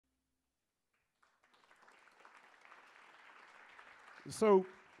So,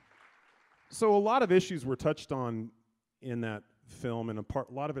 so a lot of issues were touched on in that film, and a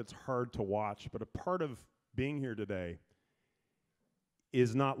lot of it's hard to watch, but a part of being here today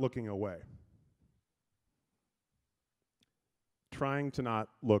is not looking away. Trying to not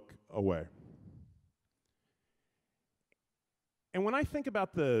look away. And when I think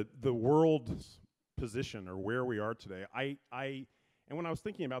about the world's position or where we are today, and when I was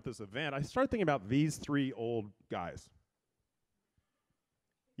thinking about this event, I started thinking about these three old guys.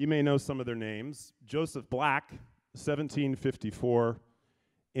 You may know some of their names. Joseph Black, 1754,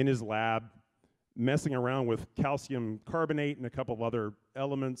 in his lab, messing around with calcium carbonate and a couple of other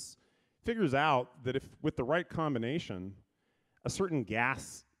elements, figures out that if with the right combination, a certain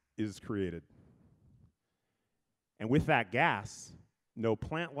gas is created. And with that gas, no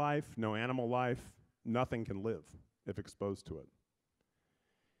plant life, no animal life, nothing can live if exposed to it.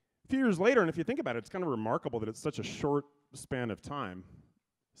 A few years later, and if you think about it, it's kind of remarkable that it's such a short span of time.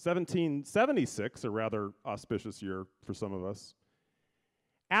 1776, a rather auspicious year for some of us,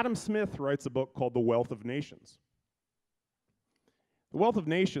 Adam Smith writes a book called The Wealth of Nations. The Wealth of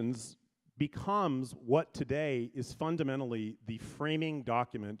Nations becomes what today is fundamentally the framing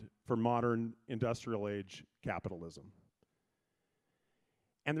document for modern industrial age capitalism.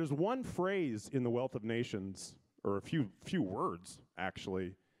 And there's one phrase in The Wealth of Nations, or a few words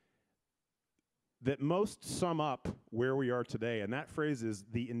actually, that most sum up where we are today, and that phrase is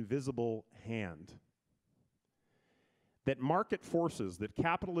the invisible hand. That market forces, that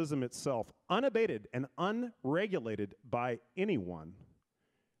capitalism itself, unabated and unregulated by anyone,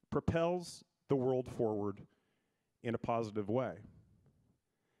 propels the world forward in a positive way.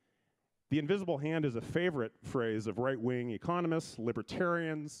 The invisible hand is a favorite phrase of right-wing economists,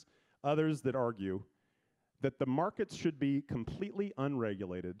 libertarians, others that argue that the markets should be completely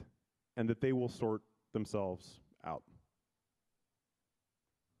unregulated and that they will sort themselves out.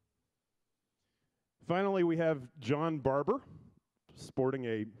 Finally, we have John Barber, sporting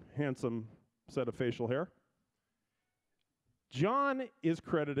a handsome set of facial hair. John is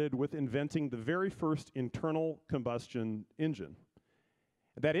credited with inventing the very first internal combustion engine.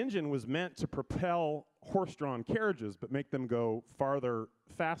 That engine was meant to propel horse-drawn carriages, but make them go farther,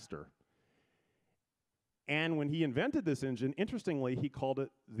 faster. And when he invented this engine, interestingly, he called it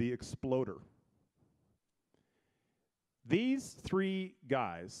the exploder. These three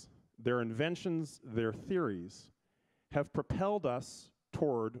guys, their inventions, their theories, have propelled us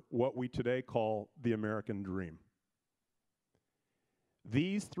toward what we today call the American dream.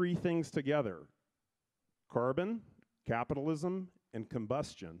 These three things together, carbon, capitalism, and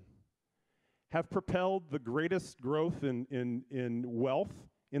combustion, have propelled the greatest growth in wealth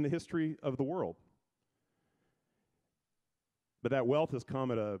in the history of the world. But that wealth has come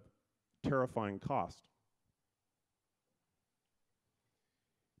at a terrifying cost.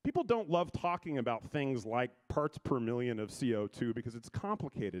 People don't love talking about things like parts per million of CO2 because it's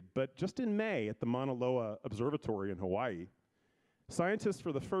complicated, but just in May at the Mauna Loa Observatory in Hawaii, scientists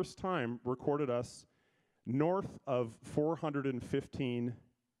for the first time recorded us north of 415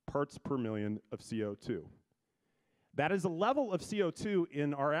 parts per million of CO2. That is a level of CO2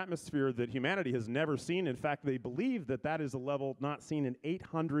 in our atmosphere that humanity has never seen. In fact, they believe that that is a level not seen in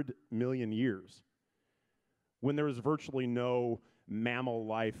 800 million years, when there is virtually no mammal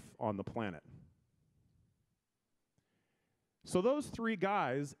life on the planet. So those three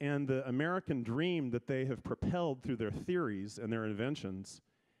guys and the American dream that they have propelled through their theories and their inventions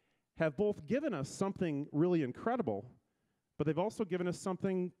have both given us something really incredible, but they've also given us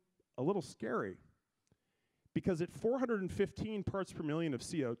something a little scary. Because at 415 parts per million of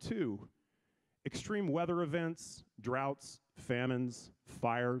CO2, extreme weather events, droughts, famines,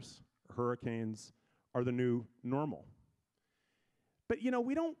 fires, hurricanes are the new normal. But you know,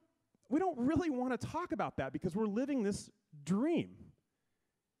 we don't really want to talk about that because we're living this dream.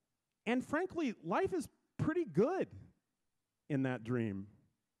 And frankly, life is pretty good in that dream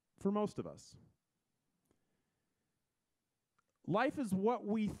for most of us. Life is what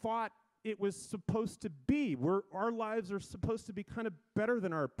we thought it was supposed to be. Our lives are supposed to be kind of better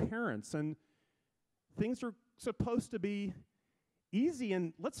than our parents, and things are supposed to be easy,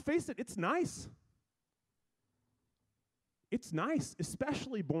 and let's face it, it's nice. It's nice,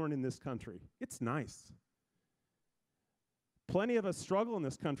 especially born in this country. It's nice. Plenty of us struggle in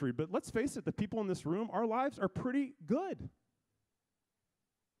this country, but let's face it, the people in this room, our lives are pretty good.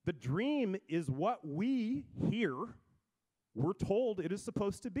 The dream is what we here, we're told it is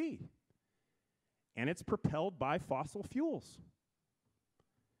supposed to be. And it's propelled by fossil fuels.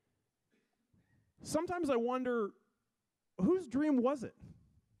 Sometimes I wonder, whose dream was it?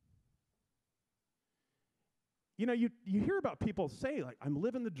 you hear about people say, like, I'm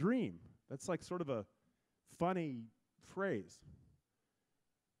living the dream. That's like sort of a funny phrase.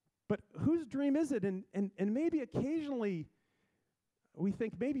 But whose dream is it? And maybe occasionally we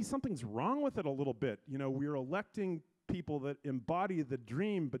think maybe something's wrong with it a little bit. We're electing people that embody the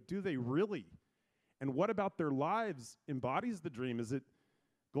dream, but do they really? And what about their lives embodies the dream? Is it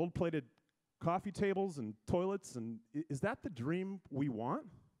gold-plated coffee tables and toilets? And is that the dream we want?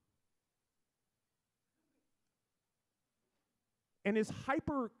 And is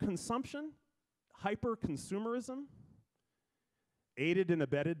hyper-consumption, hyper-consumerism, aided and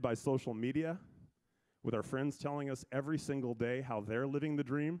abetted by social media, with our friends telling us every single day how they're living the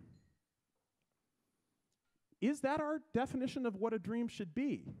dream? Is that our definition of what a dream should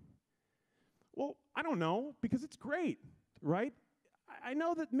be? Well, I don't know, because it's great, right? I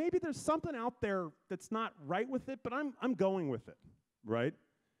know that maybe there's something out there that's not right with it, but I'm going with it, right?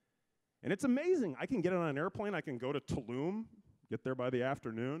 And it's amazing. I can get on an airplane. I can go to Tulum, get there by the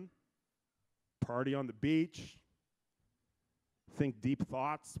afternoon, party on the beach, think deep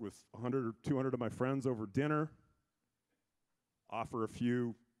thoughts with 100 or 200 of my friends over dinner, offer a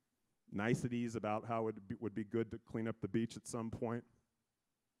few niceties about how it would be good to clean up the beach at some point.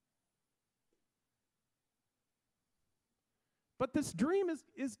 But this dream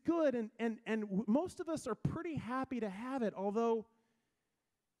is good, and most of us are pretty happy to have it, although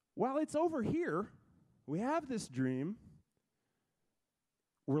while it's over here, we have this dream,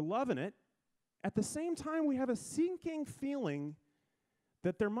 we're loving it. At the same time, we have a sinking feeling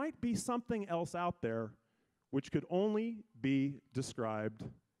that there might be something else out there which could only be described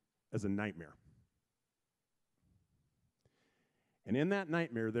as a nightmare. And in that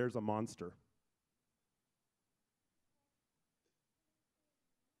nightmare, there's a monster.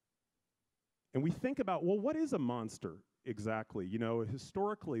 And we think about, well, what is a monster exactly?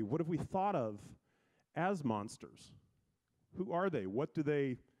 Historically, what have we thought of as monsters? Who are they? What do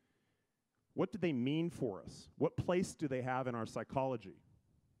they mean for us? What place do they have in our psychology?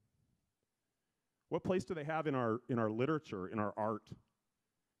 What place do they have in our literature, in our art,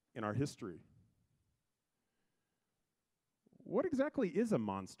 in our history? What exactly is a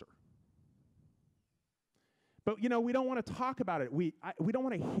monster? But we don't want to talk about it. We don't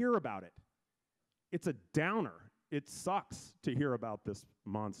want to hear about it. It's a downer. It sucks to hear about this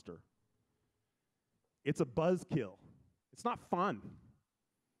monster. It's a buzzkill. It's not fun.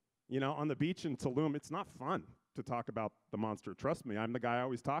 On the beach in Tulum, it's not fun to talk about the monster. Trust me, I'm the guy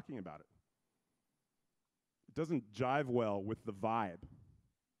always talking about it. It doesn't jive well with the vibe.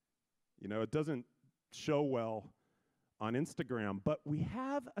 It doesn't show well on Instagram, but we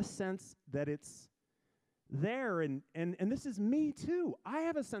have a sense that it's there, and this is me too. I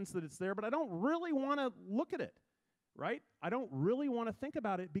have a sense that it's there, but I don't really want to look at it, right? I don't really want to think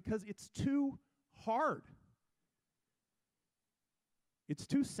about it because it's too hard. It's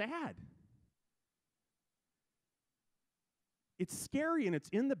too sad. It's scary and it's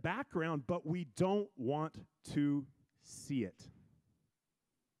in the background, but we don't want to see it.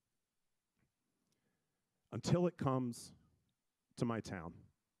 Until it comes to my town.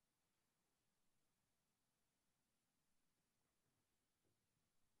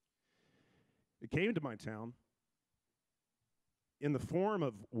 It came to my town in the form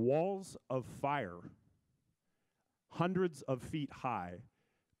of walls of fire, hundreds of feet high,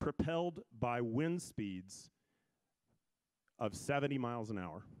 propelled by wind speeds of 70 miles an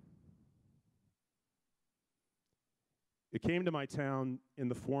hour. It came to my town in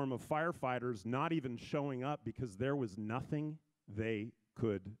the form of firefighters not even showing up because there was nothing they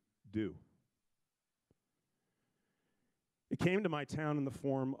could do. It came to my town in the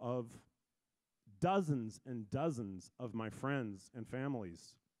form of dozens and dozens of my friends and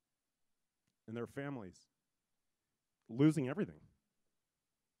families and their families losing everything.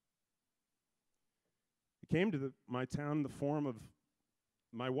 It came to my town in the form of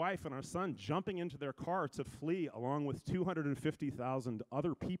my wife and our son jumping into their car to flee along with 250,000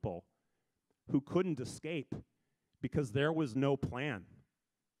 other people who couldn't escape because there was no plan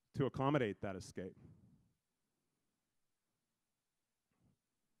to accommodate that escape.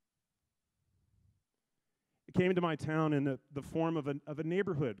 It came to my town in the form of a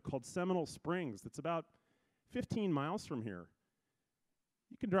neighborhood called Seminole Springs that's about 15 miles from here.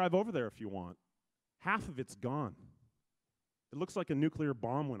 You can drive over there if you want. Half of it's gone. It looks like a nuclear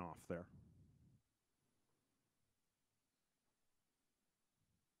bomb went off there.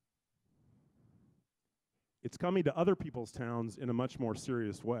 It's coming to other people's towns in a much more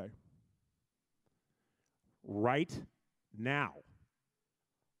serious way. Right now,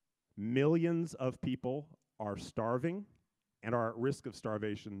 millions of people are starving and are at risk of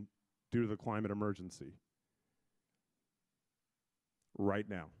starvation due to the climate emergency. right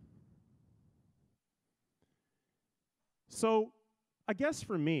now. So, I guess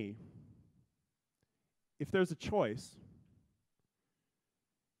for me, if there's a choice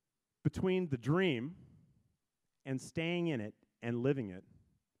between the dream and staying in it and living it,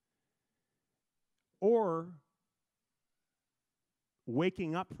 or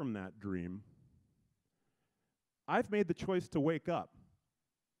waking up from that dream, I've made the choice to wake up.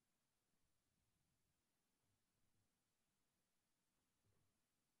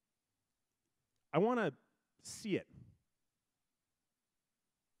 I want to see it.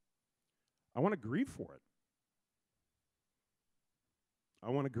 I want to grieve for it. I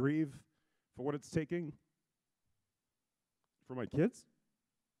want to grieve for what it's taking for my kids.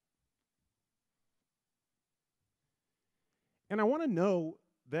 And I want to know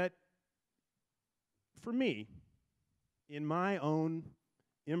that for me, in my own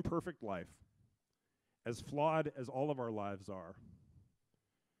imperfect life, as flawed as all of our lives are,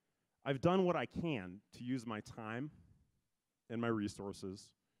 I've done what I can to use my time and my resources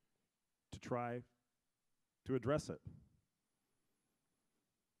to try to address it.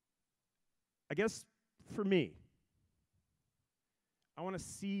 I guess for me, I want to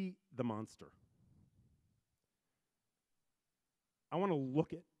see the monster. I want to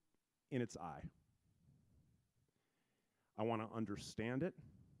look it in its eye. I want to understand it.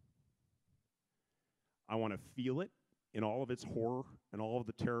 I want to feel it in all of its horror and all of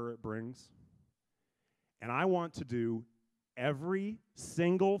the terror it brings. And I want to do every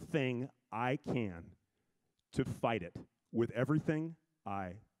single thing I can to fight it with everything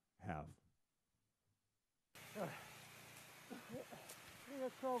I have.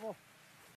 Trouble.